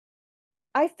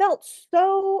I felt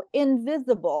so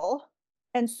invisible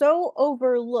and so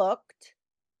overlooked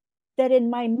that in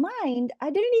my mind,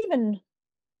 I didn't even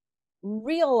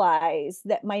realize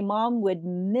that my mom would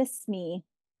miss me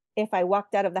if I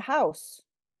walked out of the house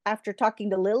after talking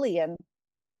to Lillian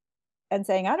and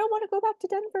saying, "I don't wanna go back to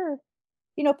Denver."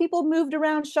 People moved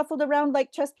around, shuffled around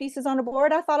like chess pieces on a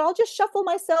board. I thought, "I'll just shuffle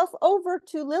myself over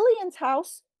to Lillian's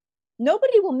house.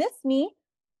 Nobody will miss me,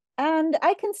 and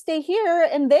I can stay here,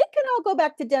 and they can all go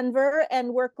back to Denver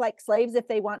and work like slaves if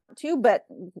they want to, but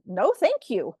no, thank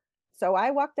you." So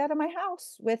I walked out of my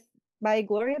house with my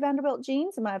Gloria Vanderbilt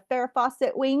jeans and my Farrah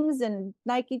Fawcett wings and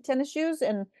Nike tennis shoes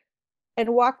and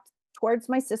walked towards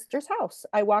my sister's house.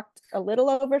 I walked a little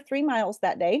over 3 miles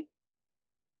that day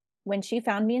when she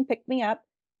found me and picked me up.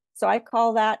 So I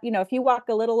call that, if you walk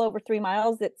a little over 3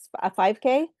 miles, it's a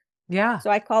 5K. Yeah. So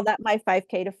I call that my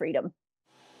 5K to freedom.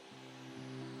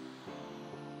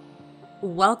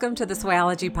 Welcome to the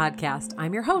Swayology Podcast.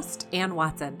 I'm your host, Ann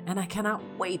Watson, and I cannot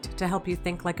wait to help you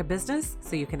think like a business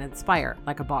so you can inspire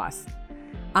like a boss.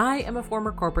 I am a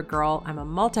former corporate girl. I'm a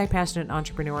multi-passionate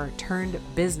entrepreneur turned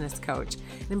business coach,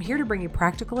 and I'm here to bring you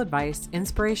practical advice,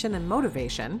 inspiration, and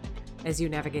motivation as you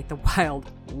navigate the wild,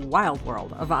 wild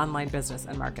world of online business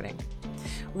and marketing.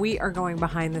 We are going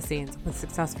behind the scenes with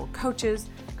successful coaches,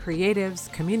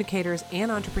 creatives, communicators, and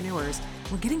entrepreneurs.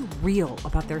 We're getting real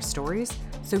about their stories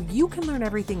so you can learn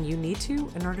everything you need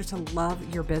to in order to love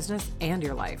your business and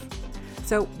your life.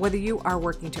 So whether you are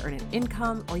working to earn an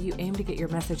income or you aim to get your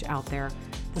message out there,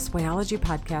 the Swayology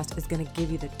Podcast is going to give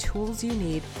you the tools you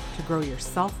need to grow your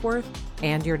self-worth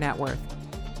and your net worth.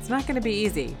 It's not going to be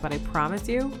easy, but I promise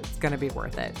you it's going to be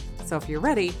worth it. So if you're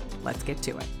ready, let's get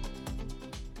to it.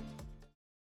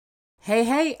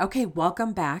 Hey. Okay,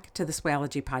 welcome back to the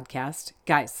Swayology Podcast.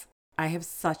 Guys, I have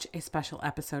such a special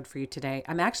episode for you today.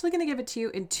 I'm actually going to give it to you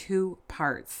in 2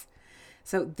 parts.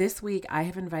 So this week I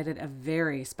have invited a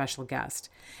very special guest.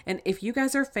 And if you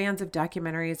guys are fans of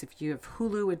documentaries, if you have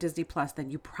Hulu or Disney Plus,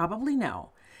 then you probably know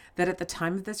that at the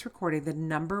time of this recording, the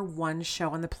 #1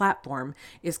 show on the platform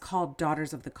is called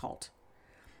Daughters of the Cult.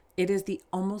 It is the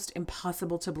almost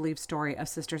impossible to believe story of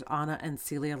sisters Anna and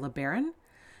Celia LeBaron,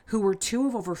 who were 2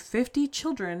 of over 50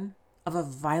 children of a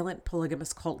violent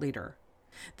polygamous cult leader.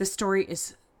 The story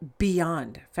is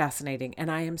beyond fascinating, and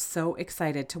I am so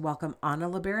excited to welcome Anna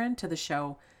LeBaron to the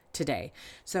show today.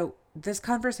 So this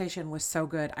conversation was so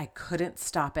good, I couldn't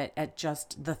stop it at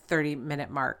just the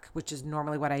 30-minute mark, which is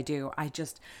normally what I do.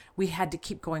 We had to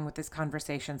keep going with this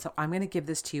conversation, so I'm going to give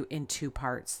this to you in 2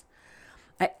 parts.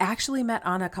 I actually met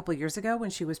Anna a couple of years ago when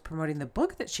she was promoting the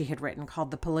book that she had written called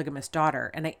The Polygamous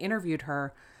Daughter, and I interviewed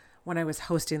her when I was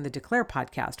hosting the Declare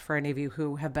podcast for any of you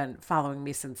who have been following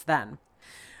me since then.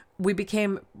 We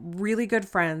became really good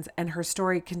friends, and her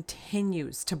story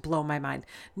continues to blow my mind,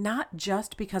 not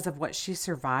just because of what she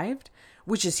survived,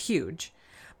 which is huge,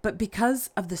 but because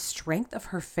of the strength of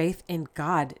her faith in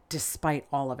God despite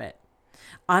all of it.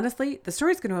 Honestly, the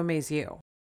story is going to amaze you,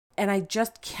 and I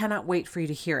just cannot wait for you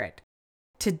to hear it.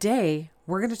 Today,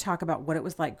 we're going to talk about what it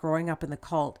was like growing up in the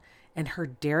cult and her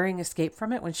daring escape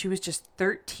from it when she was just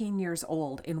 13 years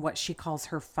old in what she calls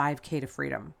her 5K to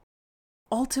freedom.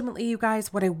 Ultimately, you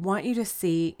guys, what I want you to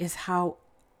see is how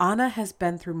Anna has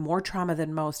been through more trauma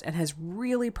than most and has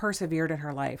really persevered in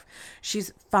her life.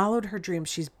 She's followed her dreams.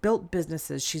 She's built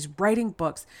businesses. She's writing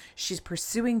books. She's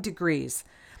pursuing degrees.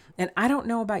 And I don't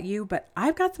know about you, but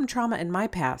I've got some trauma in my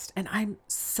past, and I'm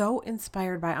so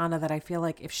inspired by Anna that I feel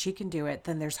like if she can do it,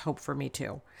 then there's hope for me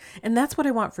too. And that's what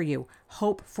I want for you.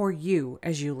 Hope for you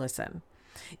as you listen.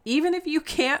 Even if you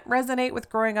can't resonate with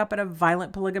growing up in a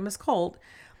violent polygamous cult,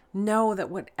 know that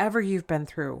whatever you've been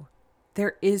through,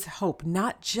 there is hope,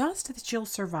 not just that you'll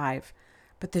survive,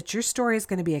 but that your story is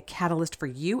going to be a catalyst for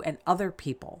you and other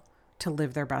people to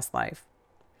live their best life.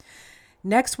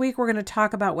 Next week, we're going to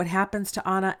talk about what happens to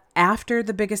Anna after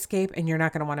the big escape, and you're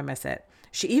not going to want to miss it.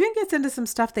 She even gets into some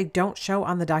stuff they don't show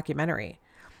on the documentary.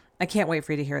 I can't wait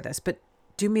for you to hear this, but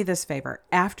do me this favor.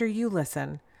 After you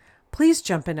listen, please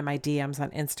jump into my DMs on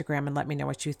Instagram and let me know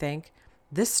what you think.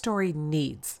 This story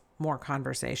needs more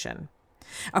conversation.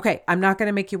 Okay, I'm not going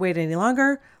to make you wait any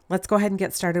longer. Let's go ahead and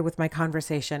get started with my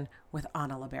conversation with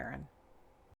Anna LeBaron.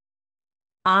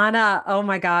 Anna, oh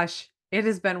my gosh, it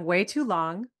has been way too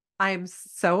long. I'm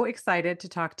so excited to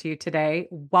talk to you today.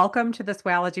 Welcome to the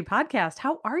Swayology Podcast.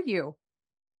 How are you?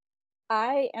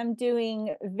 I am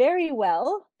doing very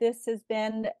well. This has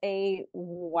been a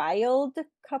wild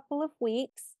couple of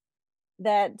weeks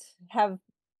that have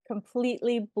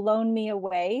completely blown me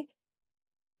away.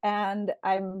 And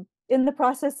I'm in the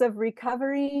process of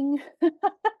recovering,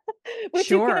 which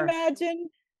you can Sure. imagine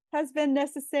has been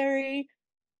necessary.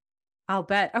 I'll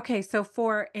bet. Okay, so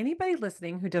for anybody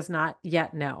listening who does not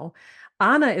yet know,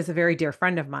 Anna is a very dear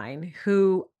friend of mine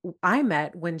who I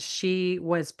met when she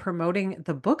was promoting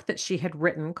the book that she had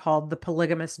written called The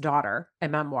Polygamous Daughter, a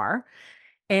memoir.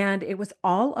 And it was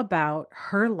all about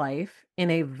her life in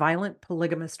a violent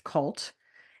polygamist cult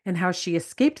and how she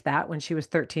escaped that when she was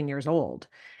 13 years old.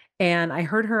 And I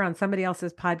heard her on somebody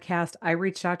else's podcast. I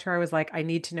reached out to her. I was like, I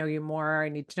need to know you more. I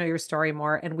need to know your story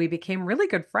more. And we became really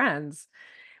good friends,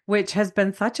 which has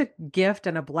been such a gift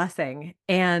and a blessing.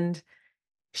 And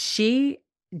she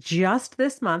just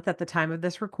this month, at the time of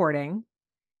this recording,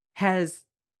 has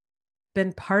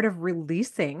been part of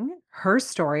releasing her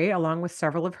story along with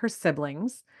several of her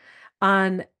siblings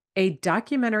on a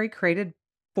documentary created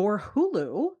for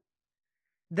Hulu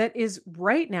that is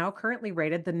right now currently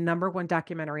rated the number one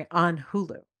documentary on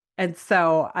Hulu. And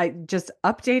so I just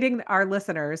updating our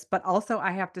listeners, but also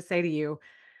I have to say to you,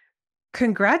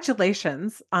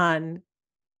 congratulations on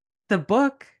the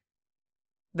book,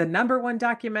 the number one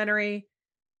documentary,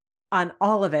 on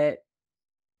all of it.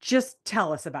 Just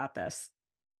tell us about this.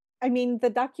 I mean, the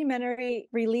documentary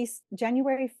released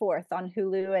January 4th on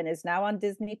Hulu and is now on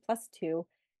Disney Plus too.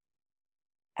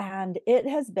 And it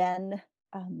has been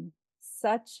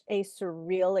such a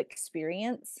surreal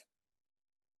experience.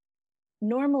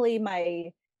 Normally,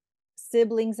 my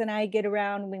siblings and I get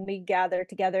around when we gather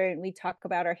together and we talk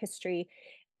about our history,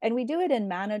 and we do it in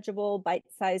manageable,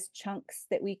 bite-sized chunks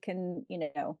that we can,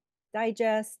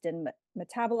 digest and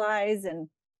metabolize. And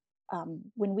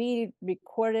when we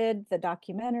recorded the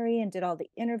documentary and did all the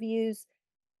interviews,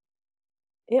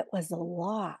 it was a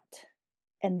lot.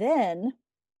 And then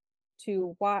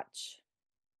to watch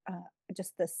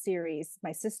just the series,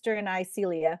 my sister and I,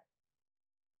 Celia,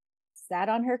 sat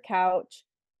on her couch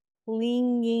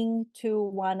clinging to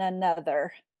one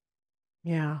another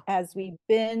Yeah. as we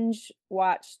binge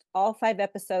watched all 5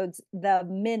 episodes the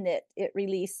minute it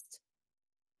released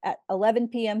at 11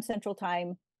 p.m. Central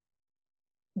Time,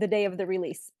 the day of the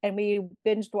release, and we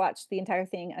binged watched the entire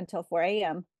thing until 4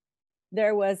 a.m.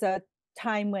 There was a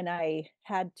time when I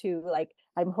had to, like,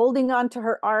 I'm holding on to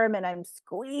her arm and I'm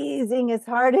squeezing as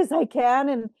hard as I can,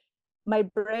 and my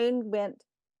brain went,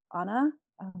 "Anna,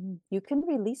 you can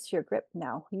release your grip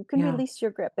now. You can Yeah. release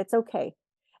your grip. It's okay."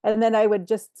 And then I would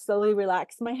just slowly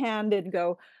relax my hand and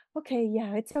go, "Okay,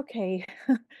 yeah, it's okay."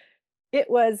 It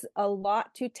was a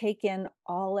lot to take in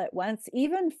all at once,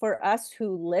 even for us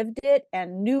who lived it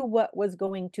and knew what was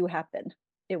going to happen.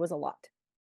 It was a lot.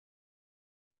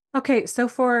 Okay. So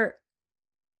for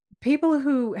people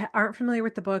who aren't familiar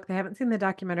with the book, they haven't seen the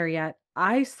documentary yet.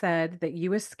 I said that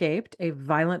you escaped a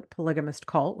violent polygamist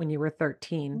cult when you were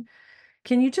 13.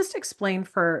 Can you just explain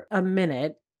for a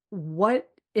minute what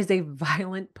is a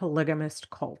violent polygamist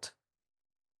cult?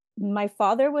 My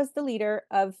father was the leader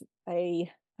of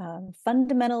a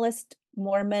fundamentalist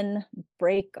Mormon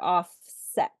break off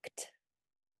sect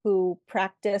who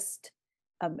practiced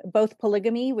both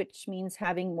polygamy, which means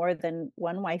having more than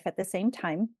one wife at the same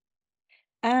time,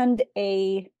 and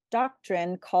a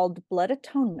doctrine called blood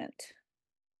atonement,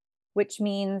 which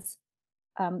means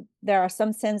there are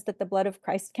some sins that the blood of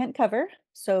Christ can't cover.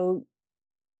 So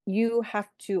you have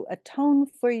to atone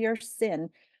for your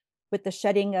sin with the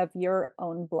shedding of your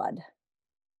own blood.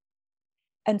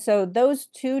 And so those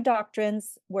two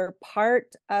doctrines were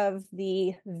part of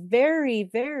the very,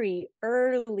 very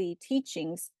early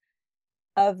teachings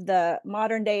of the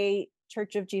modern day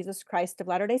Church of Jesus Christ of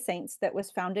Latter-day Saints that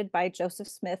was founded by Joseph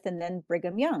Smith and then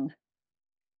Brigham Young.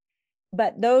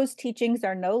 But those teachings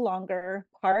are no longer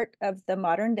part of the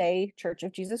modern day Church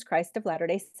of Jesus Christ of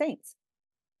Latter-day Saints.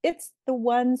 It's the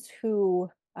ones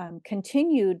who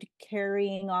continued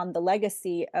carrying on the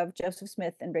legacy of Joseph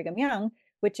Smith and Brigham Young,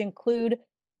 which include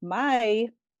my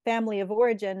family of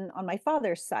origin on my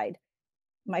father's side.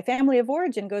 My family of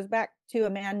origin goes back to a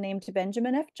man named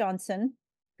Benjamin F. Johnson,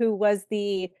 who was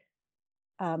the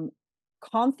um,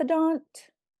 confidant,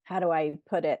 how do I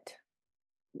put it,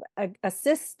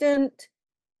 assistant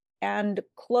and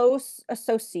close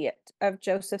associate of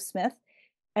Joseph Smith.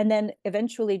 And then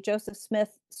eventually Joseph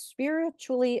Smith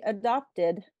spiritually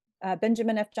adopted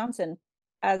Benjamin F. Johnson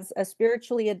as a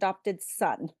spiritually adopted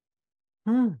son.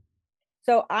 Hmm.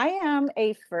 So I am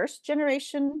a first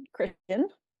generation Christian,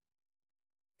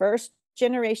 first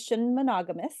generation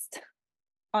monogamist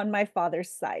on my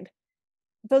father's side.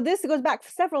 So this goes back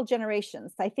several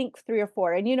generations, I think 3 or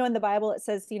 4. And in the Bible it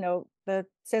says, the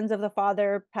sins of the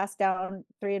father passed down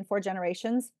 3 and 4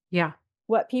 generations. Yeah.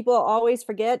 What people always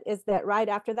forget is that right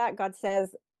after that, God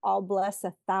says, "I'll bless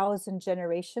 1,000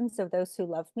 generations of those who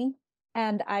love me."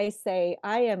 And I say,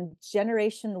 I am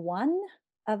generation one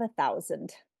of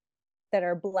 1,000 that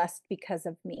are blessed because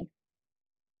of me.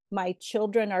 My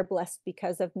children are blessed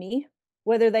because of me,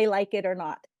 whether they like it or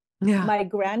not. Yeah. My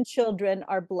grandchildren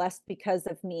are blessed because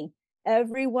of me.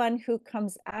 Everyone who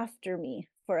comes after me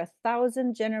for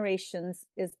 1,000 generations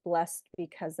is blessed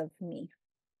because of me.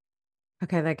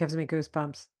 Okay, that gives me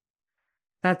goosebumps.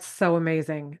 That's so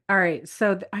amazing. All right.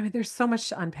 So, I mean, there's so much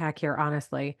to unpack here,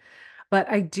 honestly. But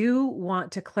I do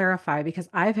want to clarify because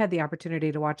I've had the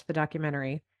opportunity to watch the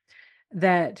documentary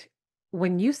that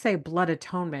when you say blood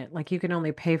atonement, like you can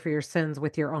only pay for your sins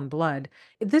with your own blood,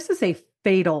 this is a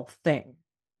fatal thing.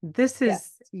 This is,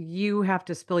 Yes. you have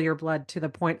to spill your blood to the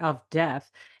point of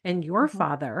death. And your Mhm,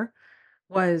 father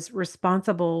was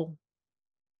responsible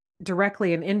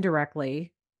directly and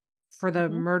indirectly for the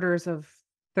mhm. murders of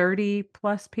 30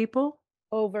 plus people.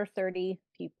 Over 30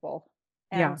 people.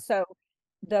 And Yeah. so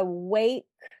the weight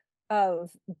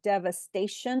of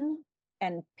devastation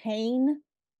and pain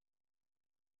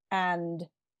and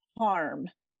harm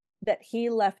that he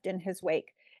left in his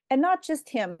wake, and not just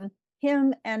him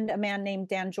and a man named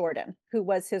Dan Jordan, who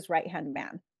was his right-hand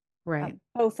man. Right.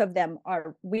 Both of them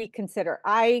are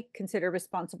I consider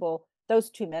responsible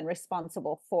those 2 men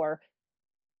responsible for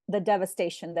the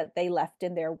devastation that they left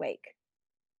in their wake.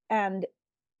 And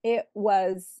it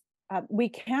was, we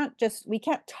can't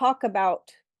talk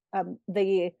about,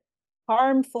 the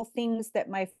harmful things that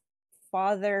my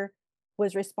father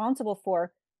was responsible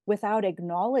for without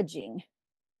acknowledging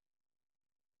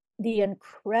the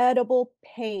incredible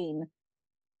pain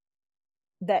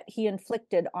that he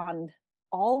inflicted on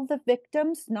all the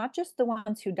victims, not just the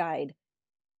ones who died,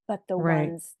 but the Right.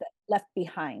 ones that left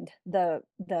behind, the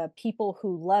people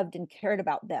who loved and cared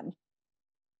about them.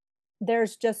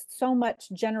 There's just so much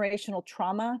generational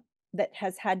trauma that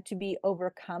has had to be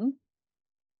overcome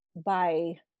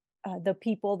by, the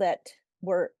people that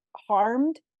were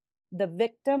harmed, the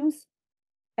victims,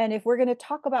 and if we're gonna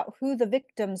talk about who the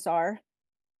victims are,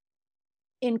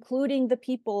 including the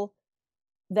people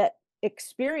that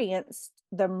experienced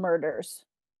the murders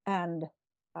and,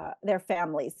 their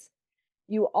families.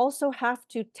 You also have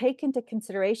to take into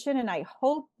consideration, and I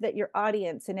hope that your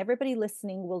audience and everybody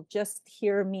listening will just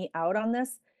hear me out on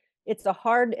this. It's a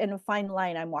hard and a fine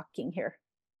line I'm walking here. Um,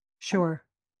 Sure.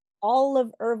 all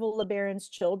of Ervil LeBaron's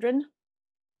children,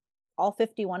 all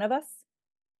 51 of us,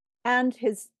 and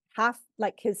his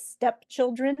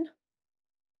stepchildren,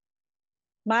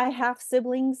 my half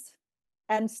siblings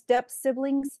and step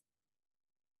siblings,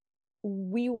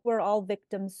 we were all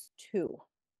victims too.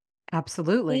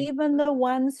 Absolutely. Even the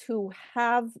ones who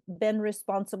have been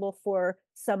responsible for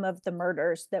some of the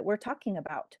murders that we're talking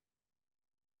about.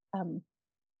 Um,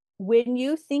 when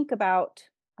you think about,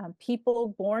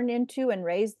 people born into and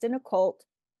raised in a cult,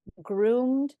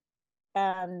 groomed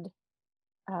and,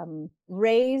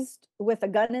 raised with a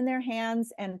gun in their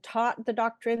hands and taught the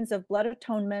doctrines of blood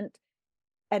atonement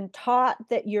and taught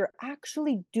that you're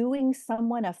actually doing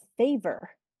someone a favor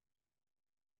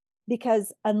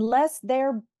because unless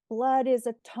their blood is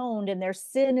atoned and their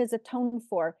sin is atoned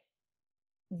for,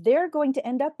 they're going to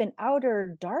end up in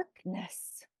outer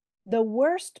darkness, the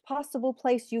worst possible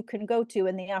place you can go to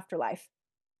in the afterlife.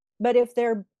 But if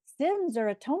their sins are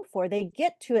atoned for, they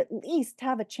get to at least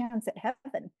have a chance at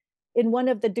heaven in one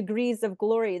of the degrees of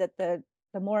glory that the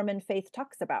Mormon faith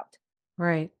talks about.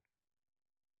 Right.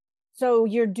 So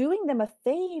you're doing them a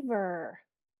favor.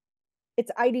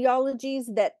 It's ideologies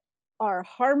that are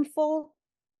harmful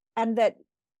and that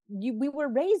we were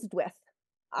raised with.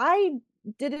 I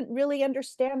didn't really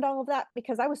understand all of that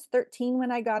because I was 13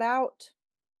 when I got out,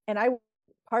 and I was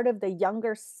part of the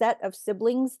younger set of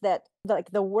siblings that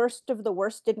like the worst of the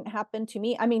worst didn't happen to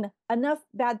me. I mean, enough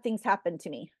bad things happened to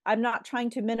me. I'm not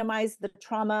trying to minimize the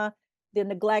trauma, the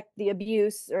neglect, the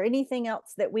abuse, or anything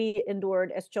else that we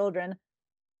endured as children.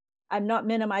 I'm not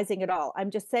minimizing it all.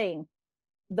 I'm just saying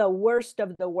the worst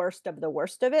of the worst of the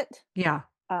worst of it, Yeah.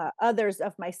 others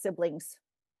of my siblings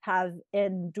have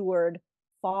endured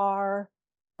far,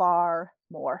 far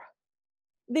more.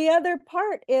 The other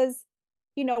part is,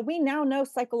 we now know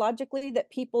psychologically that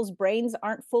people's brains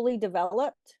aren't fully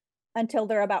developed until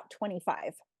they're about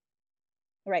 25,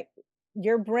 right?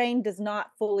 Your brain does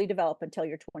not fully develop until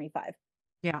you're 25.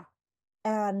 Yeah.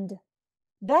 And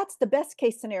that's the best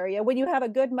case scenario when you have a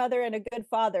good mother and a good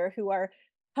father who are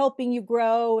helping you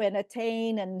grow and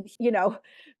attain and,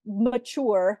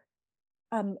 mature.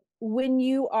 When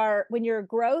your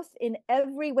growth in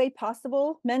every way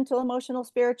possible, mental, emotional,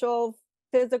 spiritual,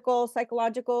 physical,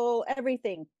 psychological,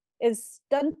 everything is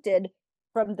stunted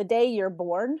from the day you're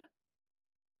born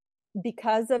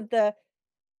because of the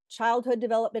childhood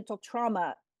developmental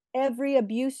trauma, every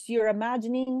abuse you're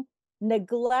imagining,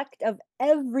 neglect of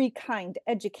every kind,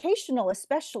 educational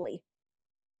especially,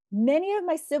 Many of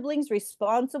my siblings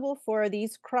responsible for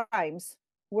these crimes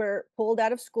were pulled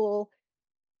out of school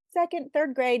 2nd,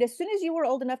 3rd grade. As soon as you were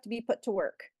old enough to be put to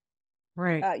work,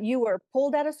 Right. you were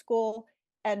pulled out of school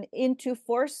and into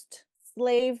forced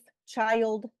slave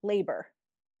child labor.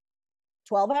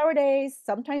 12-hour days,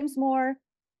 sometimes more,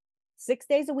 6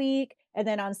 days a week, and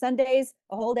then on Sundays,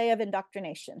 a whole day of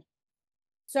indoctrination.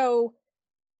 So,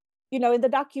 in the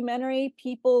documentary,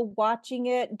 people watching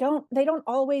it don't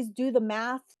always do the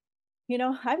math.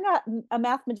 I'm not a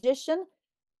math magician,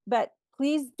 but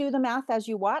please do the math as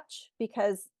you watch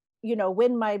because,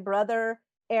 when my brother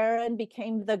Aaron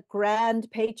became the grand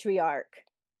patriarch,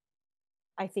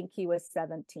 I think he was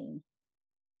 17.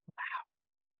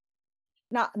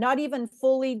 Not even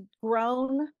fully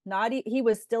grown, not he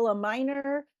was still a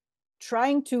minor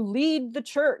trying to lead the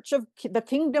church of the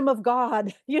kingdom of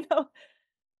God,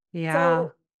 Yeah.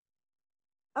 So,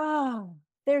 oh,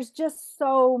 there's just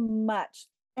so much.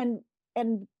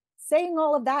 And saying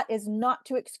all of that is not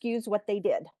to excuse what they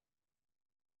did.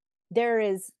 There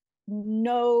is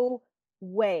no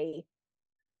way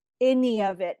any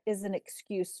of it is an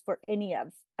excuse for any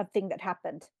of thing that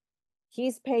happened.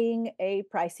 He's paying a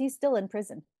price. He's still in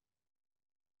prison.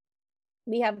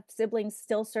 We have siblings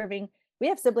still serving we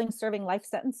have siblings serving life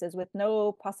sentences with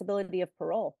no possibility of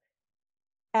parole.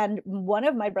 And one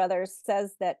of my brothers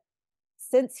says that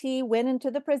since he went into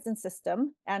the prison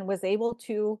system and was able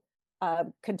to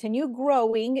continue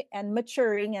growing and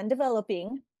maturing and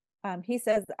developing, he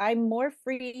says, I'm more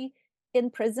free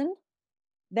in prison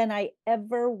than I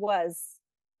ever was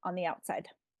on the outside.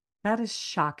 That is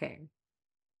shocking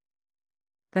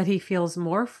that he feels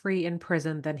more free in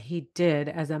prison than he did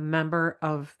as a member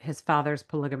of his father's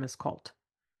polygamous cult.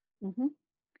 Mhm.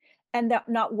 And that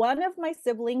not one of my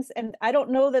siblings, and I don't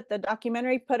know that the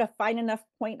documentary put a fine enough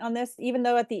point on this, even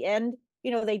though at the end,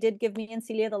 they did give me and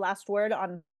Celia the last word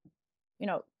on,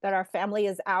 that our family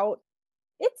is out.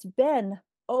 It's been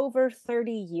over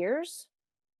 30 years.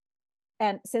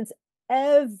 And since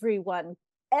every one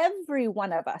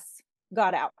of us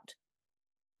got out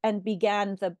and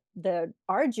began the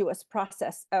arduous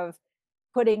process of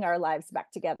putting our lives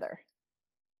back together.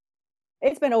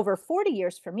 It's been over 40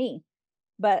 years for me,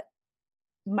 but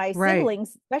my Right.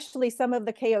 siblings, especially some of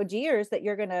the KOGers that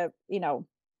you're going to,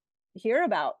 hear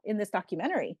about in this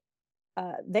documentary,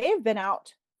 they've been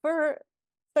out for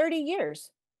 30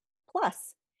 years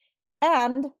plus.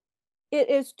 And it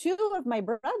is two of my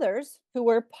brothers who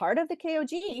were part of the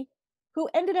KOG who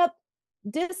ended up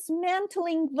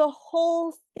dismantling the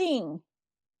whole thing.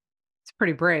 It's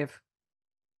pretty brave.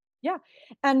 Yeah.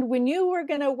 And when you were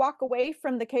going to walk away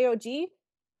from the KOG,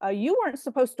 you weren't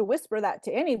supposed to whisper that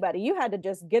to anybody. You had to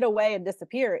just get away and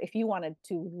disappear if you wanted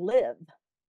to live that.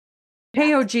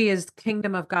 KOG is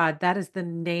Kingdom of God. That is the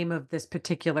name of this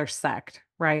particular sect,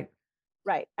 right?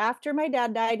 Right. After my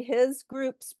dad died, his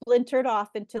group splintered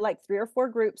off into like 3 or 4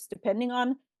 groups, depending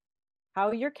on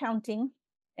how you're counting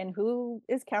and who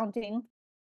is counting.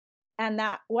 And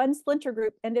that one splinter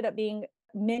group ended up being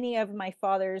many of my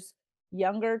father's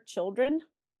younger children.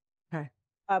 Okay.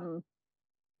 Um,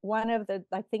 one of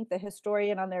I think the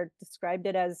historian on there described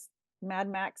it as Mad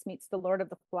Max meets the Lord of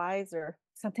the Flies or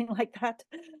something like that.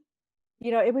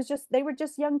 It was just, they were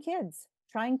just young kids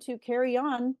trying to carry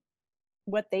on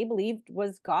what they believed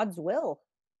was God's will.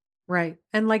 Right.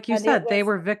 And like you And it said, they was,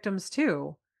 were victims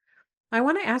too. I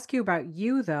want to ask you about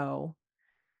you though,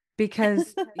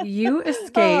 because you oh,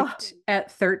 escaped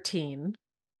at 13.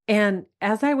 And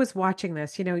as I was watching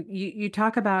this, you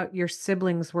talk about your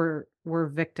siblings were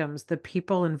victims, the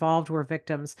people involved were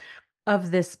victims of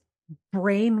this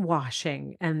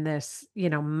brainwashing and this,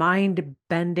 mind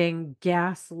bending,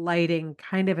 gaslighting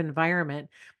kind of environment,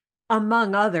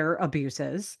 among other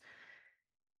abuses.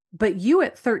 But you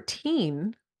at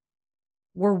 13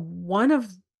 were one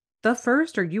of the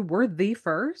first, or you were the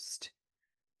first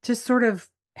to sort of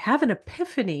have an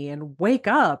epiphany and wake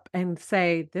up and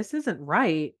say, this isn't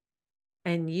right.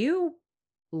 And you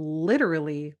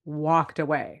literally walked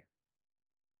away.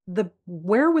 The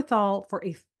wherewithal for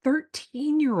a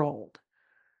 13-year-old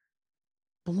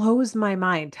blows my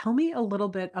mind. Tell me a little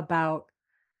bit about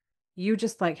you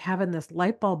just like having this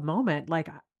light bulb moment. Like,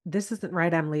 this isn't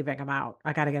right. I'm leaving. I'm out.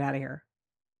 I got to get out of here.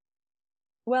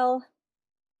 well,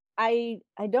 I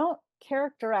don't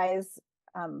characterize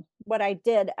what I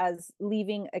did as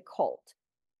leaving a cult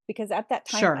because at that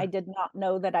time I Sure. did not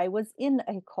know that I was in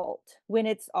a cult. When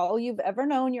it's all you've ever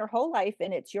known your whole life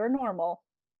and it's your normal,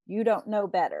 you don't know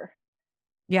better.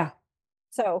 Yeah.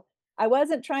 So I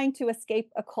wasn't trying to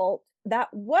escape a cult. That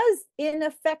was in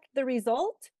effect the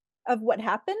result of what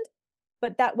happened,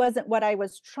 but that wasn't what I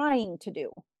was trying to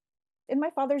do. In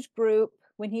my father's group,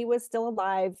 when he was still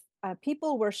alive,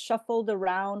 people were shuffled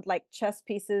around like chess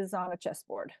pieces on a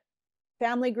chessboard.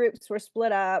 Family groups were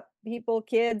split up, people,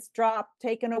 kids dropped,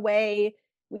 taken away.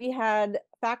 We had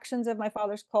factions of my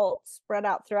father's cult spread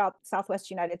out throughout Southwest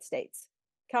United States,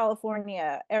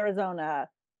 California, Arizona,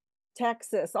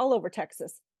 Texas, all over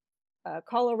Texas,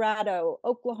 Colorado,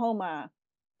 Oklahoma,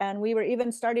 and we were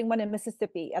even starting one in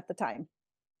Mississippi at the time,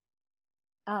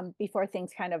 before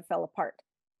things kind of fell apart.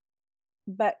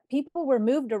 But people were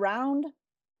moved around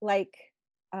like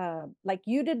like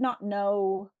you did not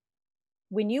know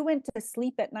when you went to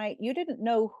sleep at night, you didn't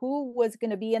know who was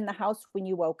going to be in the house when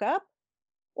you woke up,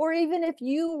 or even if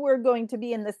you were going to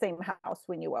be in the same house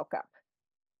when you woke up.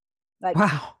 Like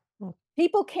Wow.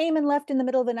 people came and left in the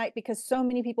middle of the night because so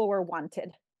many people were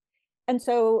wanted. And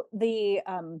so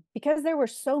because there were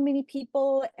so many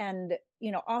people and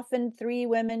often three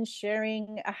women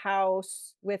sharing a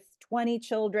house with 20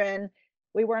 children,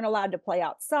 we weren't allowed to play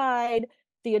outside.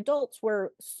 The adults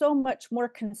were so much more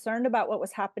concerned about what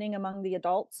was happening among the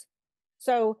adults.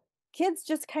 So kids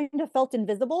just kind of felt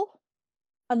invisible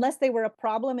unless they were a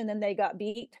problem and then they got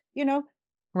beat. I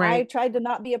Right. tried to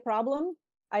not be a problem.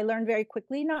 I learned very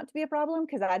quickly not to be a problem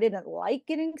because I didn't like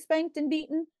getting spanked and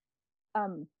beaten.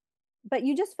 Um, but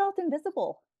you just felt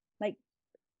invisible. Like,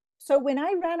 so when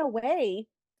I ran away,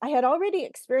 I had already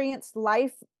experienced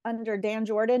life under Dan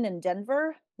Jordan in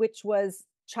Denver, which was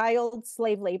child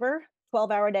slave labor,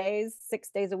 12-hour days, 6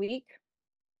 days a week.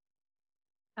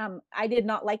 I did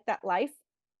not like that life.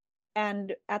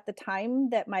 And at the time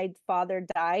that my father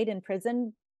died in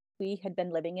prison, we had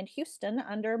been living in Houston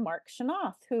under Mark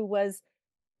Shanoff, who was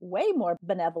way more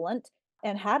benevolent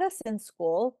and had us in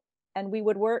school. And we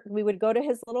would go to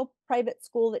his little private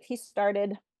school that he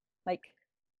started, like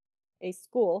a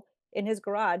school in his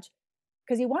garage,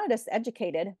 because he wanted us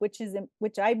educated,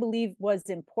 which I believe was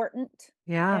important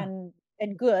Yeah.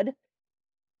 and good.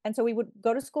 And so we would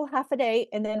go to school half a day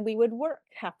and then we would work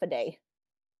half a day,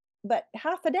 but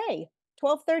half a day,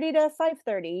 12:30 to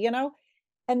 5:30,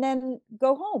 and then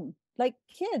go home like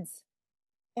kids.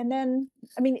 And then,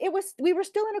 I mean, we were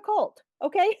still in a cult,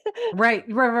 okay? Right.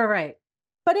 Right. Right. Right.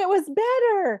 But it was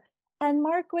better. And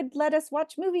Mark would let us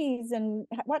watch movies and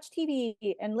watch TV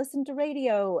and listen to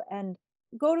radio and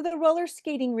go to the roller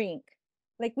skating rink.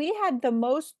 Like we had the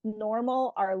most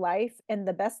normal our life and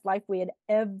the best life we had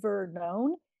ever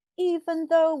known, even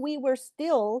though we were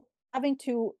still having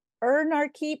to earn our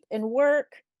keep and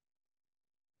work.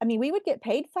 I mean, we would get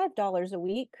paid $5 a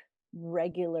week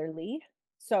regularly.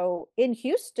 So in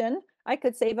Houston, I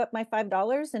could save up my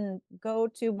 $5 and go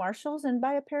to Marshall's and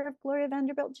buy a pair of Gloria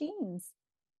Vanderbilt jeans.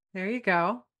 There you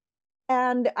go.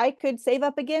 And I could save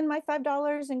up again my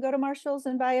 $5 and go to Marshall's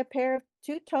and buy a pair of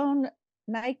two-tone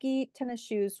Nike tennis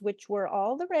shoes, which were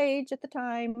all the rage at the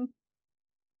time.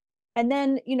 And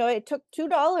then, it took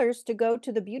 $2 to go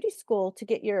to the beauty school to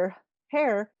get your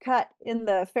hair cut in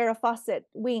the Farrah Fawcett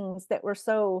wings that were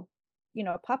so,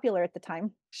 popular at the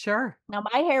time. Sure. Now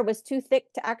my hair was too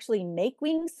thick to actually make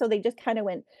wings, so they just kind of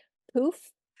went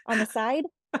poof on the side.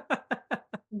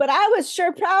 But I was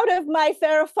sure proud of my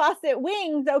Farrah Fawcett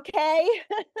wings, okay?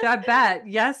 I bet.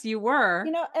 Yes, you were.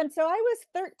 And so I was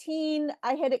 13.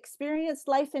 I had experienced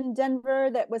life in Denver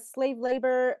that was slave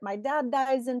labor. My dad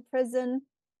dies in prison.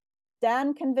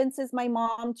 Dan convinces my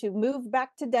mom to move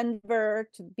back to Denver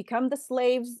to become the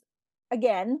slaves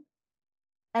again.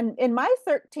 And in my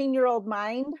 13-year-old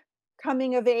mind,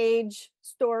 coming of age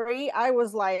story, I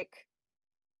was like,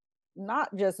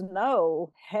 not just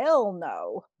no, hell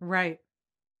no. Right.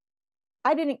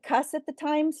 I didn't cuss at the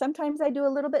time. Sometimes I do a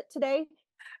little bit today.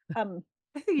 Um,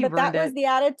 You've but that earned was it. the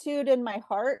attitude in my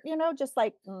heart, just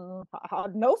like,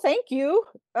 no, thank you.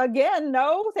 Again,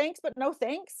 no, thanks, but no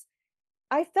thanks.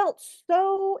 I felt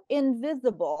so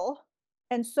invisible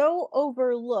and so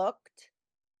overlooked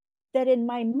that in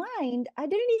my mind, I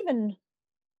didn't even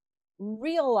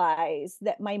realize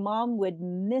that my mom would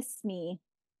miss me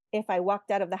if I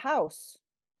walked out of the house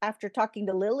after talking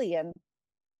to Lillian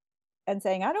and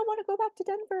saying, I don't want to go back to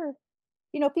Denver.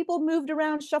 People moved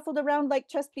around, shuffled around like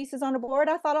chess pieces on a board.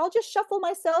 I thought I'll just shuffle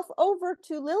myself over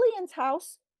to Lillian's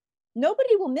house.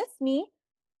 Nobody will miss me.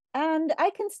 And I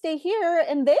can stay here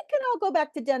and they can all go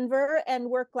back to Denver and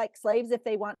work like slaves if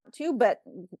they want to, but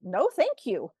no, thank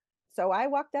you. So I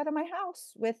walked out of my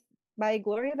house with my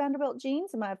Gloria Vanderbilt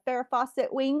jeans and my Farrah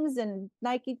Fawcett wings and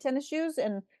Nike tennis shoes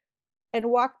and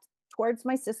walked towards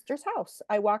my sister's house.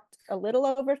 I walked a little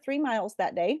over 3 miles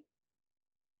that day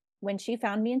when she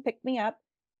found me and picked me up.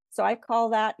 So I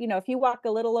call that, if you walk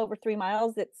a little over 3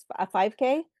 miles, it's a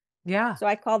 5K. Yeah. So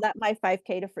I call that my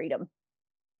 5K to freedom.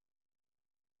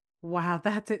 Wow.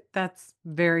 That's it. That's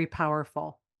very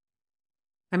powerful.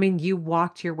 I mean, you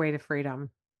walked your way to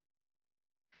freedom.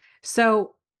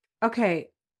 So, okay,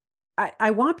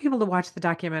 I want people to watch the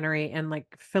documentary and like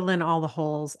fill in all the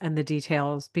holes and the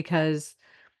details because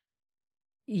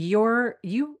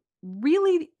you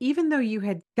really, even though you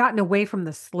had gotten away from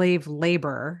the slave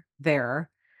labor there,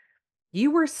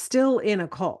 you were still in a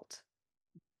cult.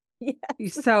 Yes.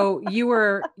 So you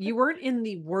weren't in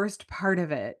the worst part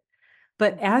of it.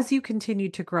 But Mhm, as you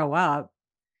continued to grow up,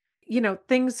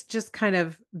 things just kind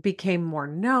of became more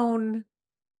known.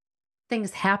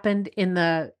 Things happened in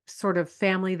the sort of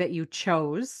family that you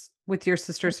chose with your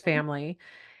sister's mhm, family,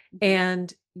 mhm,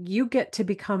 and you get to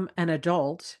become an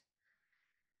adult.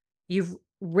 You've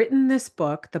written this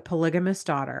book, The Polygamous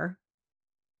Daughter,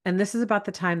 and this is about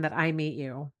the time that I meet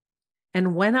you.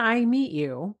 And when I meet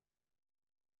you,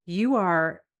 you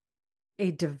are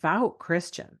a devout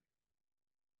Christian,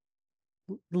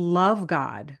 love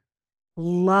God,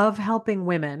 love helping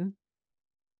women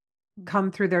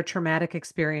come mhm, through their traumatic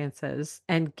experiences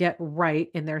and get right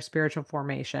in their spiritual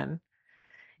formation.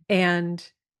 And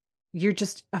you're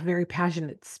just a very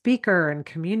passionate speaker and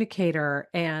communicator.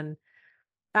 And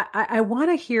I want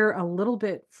to hear a little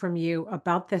bit from you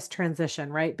about this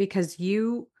transition, right? Because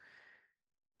you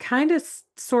kind of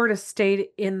sort of stayed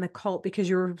in the cult because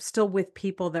you were still with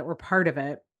people that were part of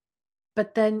it.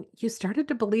 But then you started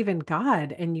to believe in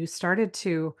God and you started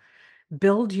to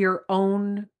build your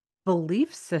own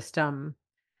belief system.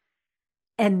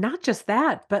 And not just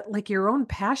that, but like your own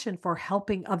passion for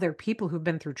helping other people who've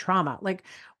been through trauma. Like,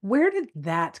 where did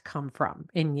that come from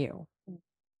in you? mm.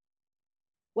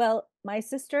 Well, my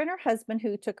sister and her husband,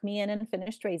 who took me in and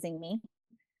finished raising me,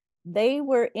 they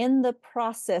were in the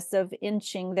process of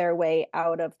inching their way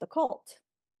out of the cult.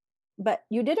 But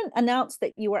you didn't announce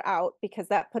that you were out because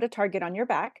that put a target on your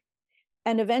back.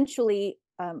 And eventually,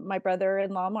 my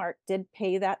brother-in-law Mark did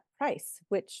pay that price,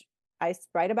 which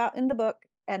write about in the book,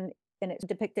 and it's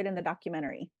depicted in the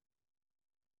documentary.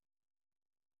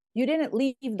 You didn't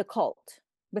leave the cult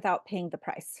without paying the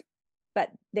price,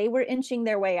 but they were inching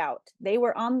their way out. They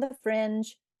were on the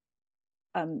fringe.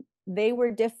 They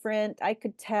were different. I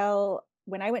could tell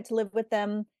when I went to live with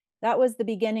them, that was the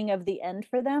beginning of the end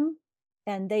for them.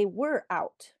 And they were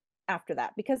out after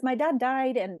that because my dad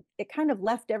died and it kind of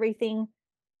left everything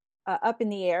up in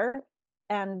the air.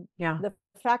 And Yeah. the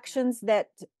factions that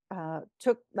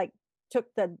took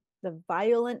the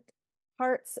violent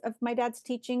parts of my dad's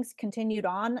teachings continued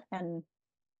on. And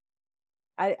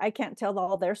I can't tell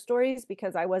all their stories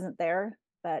because I wasn't there,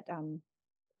 but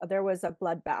there was a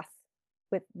bloodbath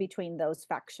with between those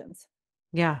factions.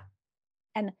 Yeah.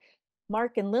 And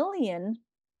Mark and Lillian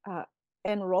uh,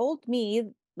 enrolled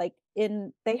me like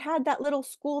in they had that little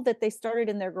school that they started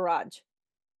in their garage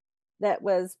that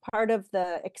was part of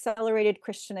the accelerated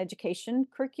Christian education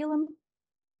curriculum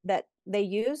that they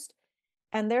used.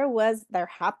 And there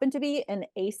happened to be an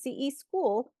ACE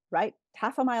school right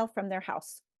half a mile from their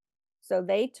house. So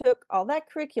they took all that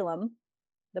curriculum,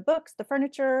 the books, the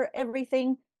furniture,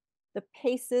 everything, the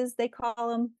paces they call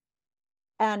them,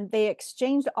 and they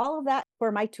exchanged all of that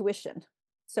for my tuition.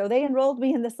 So they enrolled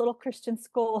me in this little Christian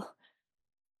school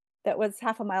that was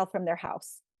half a mile from their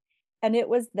house. And it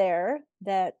was there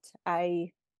that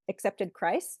I accepted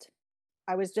Christ.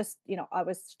 I was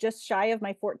just shy of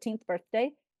my 14th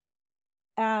birthday.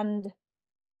 And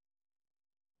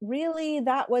really,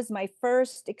 that was my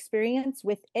first experience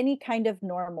with any kind of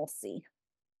normalcy.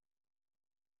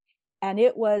 And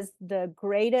it was the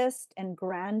greatest and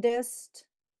grandest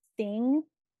thing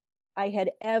I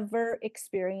had ever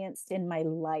experienced in my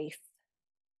life.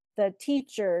 The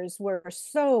teachers were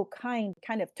so kind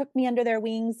of took me under their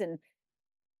wings and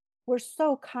were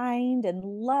so kind and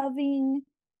loving.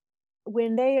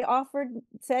 When they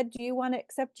said, "Do you want to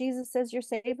accept Jesus as your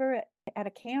savior at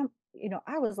a camp?"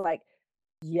 I was like,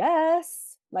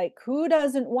 "Yes." Like, who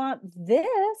doesn't want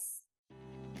this?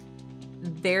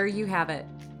 There you have it.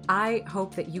 I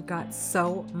hope that you got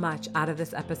so much out of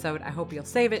this episode. I hope you'll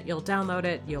save it, you'll download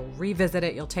it, you'll revisit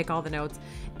it, you'll take all the notes,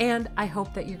 and I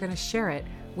hope that you're going to share it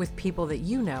with people that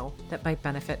you know that might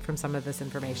benefit from some of this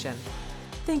information.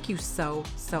 Thank you so,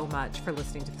 so much for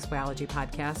listening to the Swayology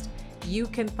podcast. You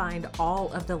can find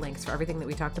all of the links for everything that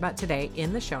we talked about today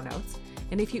in the show notes.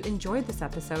 And if you enjoyed this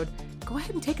episode, go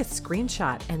ahead and take a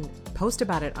screenshot and post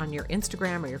about it on your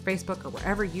Instagram or your Facebook or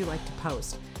wherever you like to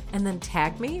post. And then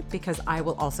tag me because I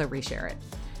will also reshare it.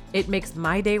 It makes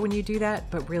my day when you do that,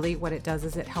 but really what it does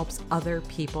is it helps other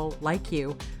people like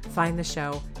you find the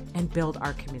show and build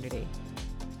our community.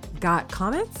 Got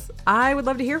comments? I would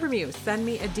love to hear from you. Send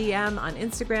me a DM on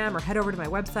Instagram or head over to my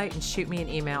website and shoot me an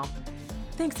email.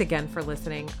 thanks again for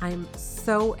listening. I'm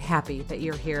so happy that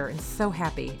you're here and so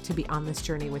happy to be on this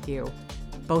journey with you,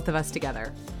 both of us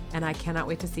together. And I cannot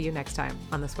wait to see you next time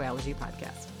on the Swayology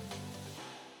podcast.